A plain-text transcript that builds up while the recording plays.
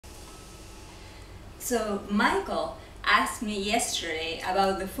So Michael asked me yesterday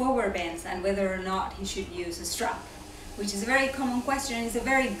about the forward bends and whether or not he should use a strap, which is a very common question. It's a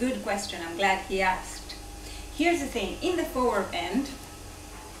very good question. I'm glad he asked. Here's the thing, in the forward bend,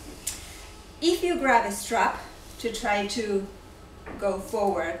 if you grab a strap to try to go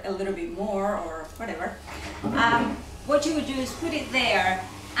forward a little bit more or whatever, what you would do is put it there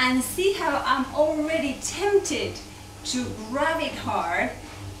and see how I'm already tempted to grab it hard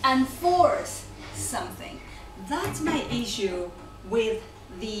and force something. That's my issue with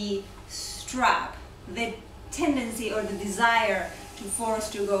the strap, the tendency or the desire to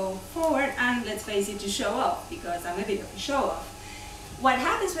force to go forward and, let's face it, to show off, because I'm a bit of a show off. What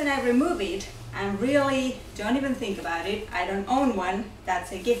happens when I remove it and really don't even think about it, I don't own one,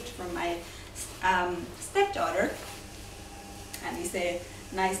 that's a gift from my stepdaughter, and it's a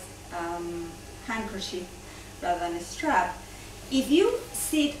nice handkerchief rather than a strap. If you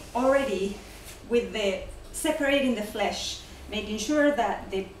sit already with the separating the flesh, making sure that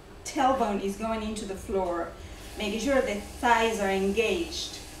the tailbone is going into the floor, making sure the thighs are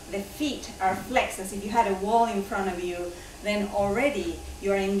engaged, the feet are flexed as if you had a wall in front of you, then already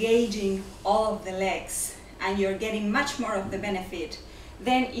you're engaging all of the legs and you're getting much more of the benefit.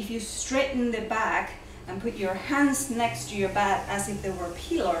 Then if you straighten the back and put your hands next to your back as if they were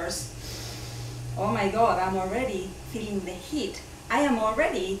pillars, oh my God, I'm already feeling the heat. I am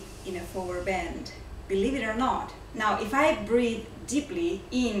already in a forward bend, believe it or not. Now, if I breathe deeply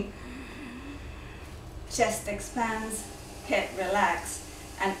in, chest expands, head relax,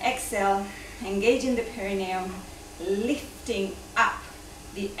 and exhale, engaging the perineum, lifting up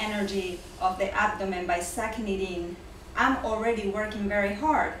the energy of the abdomen by sucking it in, I'm already working very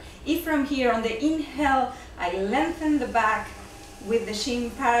hard. If from here on the inhale, I lengthen the back with the shin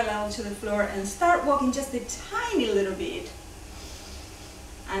parallel to the floor and start walking just a tiny little bit,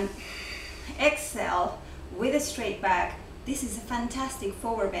 and exhale with a straight back, this is a fantastic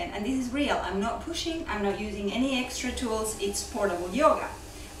forward bend, and this is real. I'm not pushing, I'm not using any extra tools, it's portable yoga.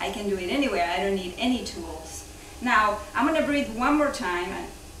 I can do it anywhere, I don't need any tools. Now, I'm gonna breathe one more time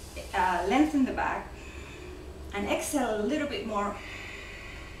and lengthen the back and exhale a little bit more.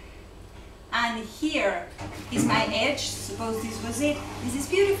 And here is my edge. Suppose this was it. This is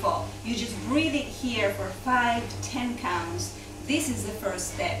beautiful. You just breathe it here for 5 to 10 counts. This is the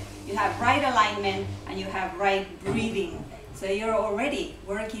first step. You have right alignment and you have right breathing. So you're already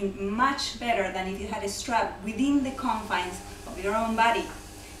working much better than if you had a strap within the confines of your own body.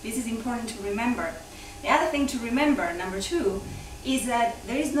 This is important to remember. The other thing to remember, number 2, is that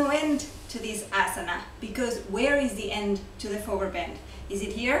there is no end to this asana, because where is the end to the forward bend? Is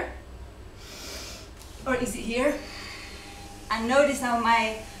it here? Or is it here? And notice how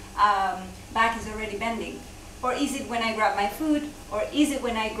my back is already bending. Or is it when I grab my foot? Or is it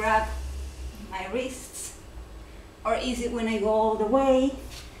when I grab my wrists? Or is it when I go all the way?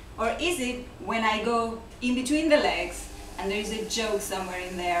 Or is it when I go in between the legs? And there's a joke somewhere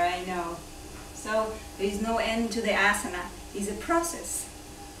in there, I know. So there is no end to the asana. It's a process.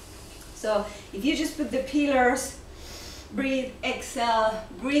 So if you just put the pillars, breathe, exhale,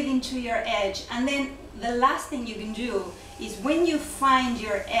 breathe into your edge, and then the last thing you can do is when you find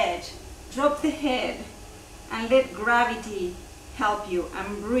your edge, drop the head and let gravity help you,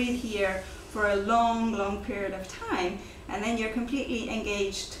 and breathe here for a long, long period of time, and then you're completely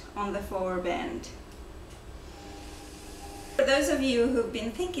engaged on the forward bend. For those of you who've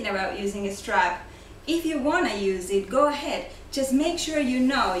been thinking about using a strap, if you want to use it, go ahead. Just make sure you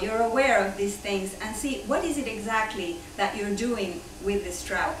know, you're aware of these things, and see what is it exactly that you're doing with the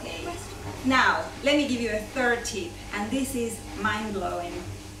strap. Okay. Now, let me give you a third tip, and this is mind-blowing.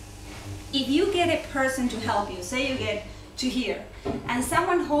 If you get a person to help you, say you get to here, and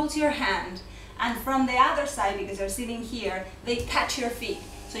someone holds your hand, and from the other side, because they're sitting here, they touch your feet.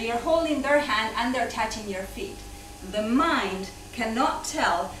 So you're holding their hand and they're touching your feet. The mind cannot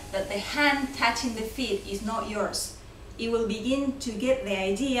tell that the hand touching the feet is not yours. It will begin to get the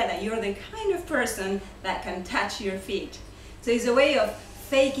idea that you're the kind of person that can touch your feet. So it's a way of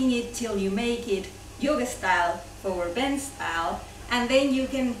faking it till you make it, yoga style, forward bend style, and then you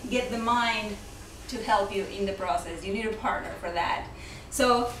can get the mind to help you in the process. You need a partner for that.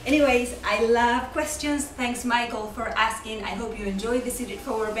 So anyways, I love questions. Thanks, Michael, for asking. I hope you enjoyed the seated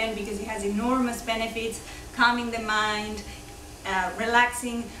forward bend because it has enormous benefits, calming the mind,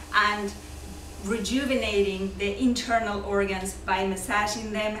 relaxing and rejuvenating the internal organs by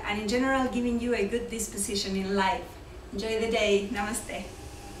massaging them, and in general giving you a good disposition in life. Enjoy the day. Namaste.